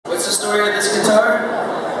the story of this guitar?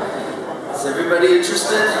 Is everybody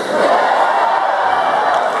interested? Okay.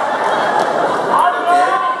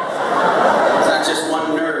 It's not just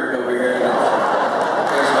one nerd over here that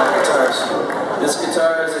cares about guitars. This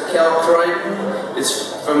guitar is a Cal Croydon. It's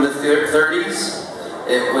from the 30's.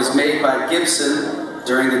 It was made by Gibson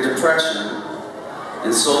during the Depression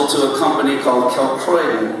and sold to a company called Cal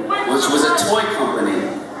Croydon, which was a toy company.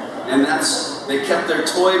 And they kept their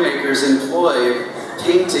toy makers employed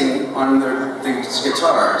painting on these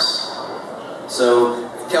guitars. So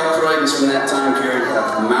Cal Croydons from that time period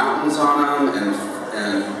have mountains on them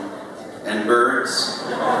and birds,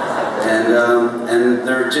 and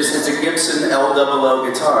it's a Gibson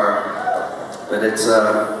L00 guitar, but it's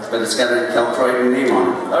got a Cal Croydon name on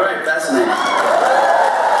it. All right, fascinating.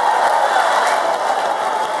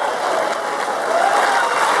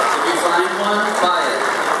 If you find one, buy it,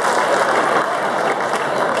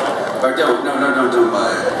 or don't buy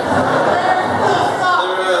it.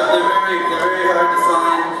 They're very hard to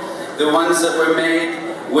find. The ones that were made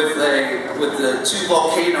with the two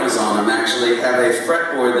volcanoes on them actually have a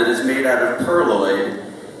fretboard that is made out of perloid,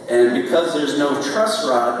 and because there's no truss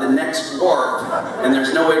rod, the necks warp, and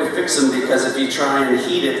there's no way to fix them because if you try and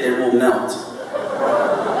heat it, it will melt.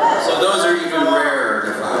 So those are even rarer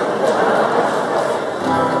to find.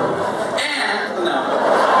 And, no.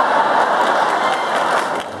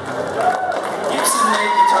 Gibson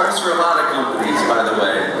made guitars for a lot of companies, by the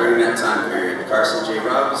way, during that time period. Carson J.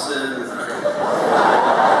 Robinson.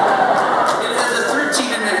 It has a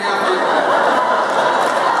 13.5-inch.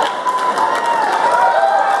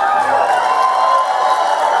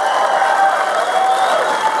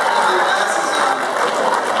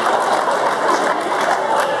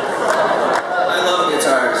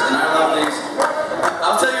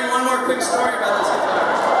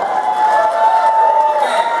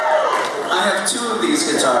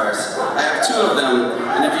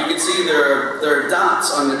 There are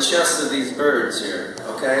dots on the chest of these birds here,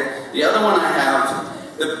 okay? The other one I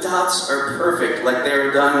have, the dots are perfect, like they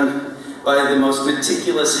were done by the most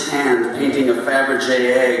meticulous hand painting a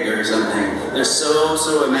Fabergé egg or something. They're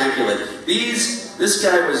so immaculate. This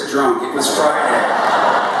guy was drunk. It was Friday.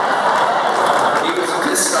 He was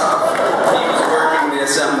pissed off. He was working the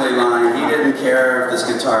assembly line. He didn't care if this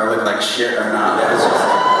guitar looked like shit or not. It was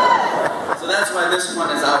just... So that's why this one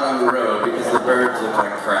is out on the road, because the birds look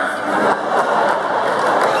like crap.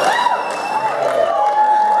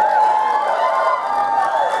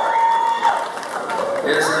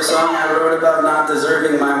 Here's the song I wrote about not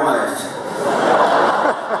deserving my wife.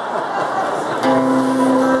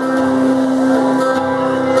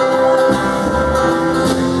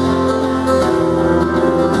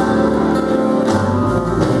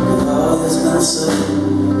 All this been said,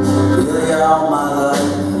 really all my life.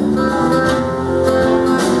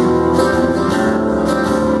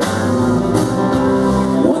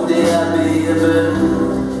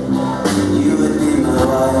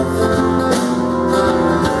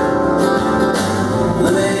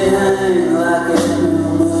 Like it.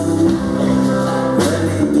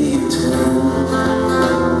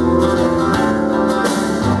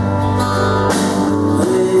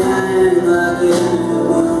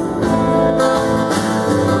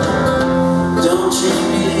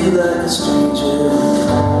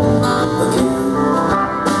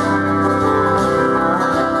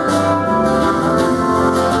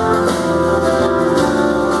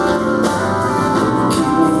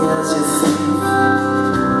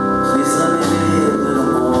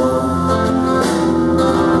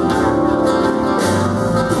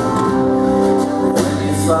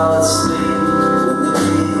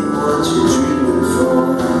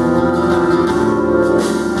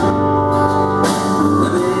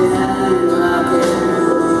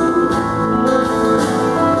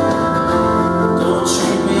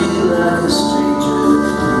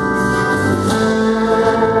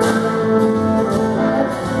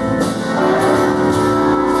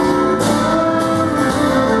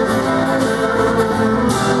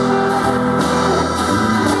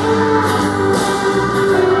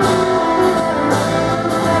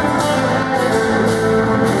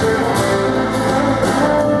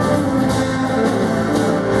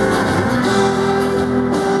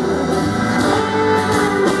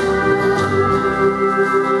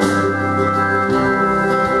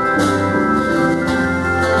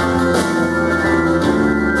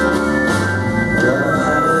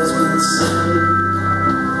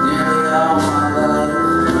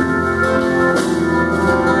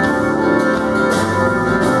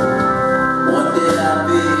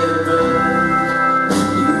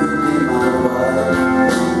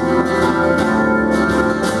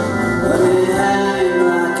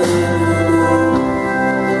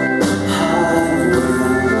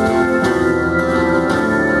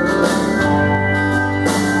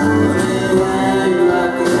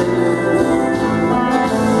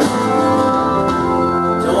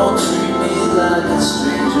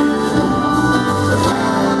 stranger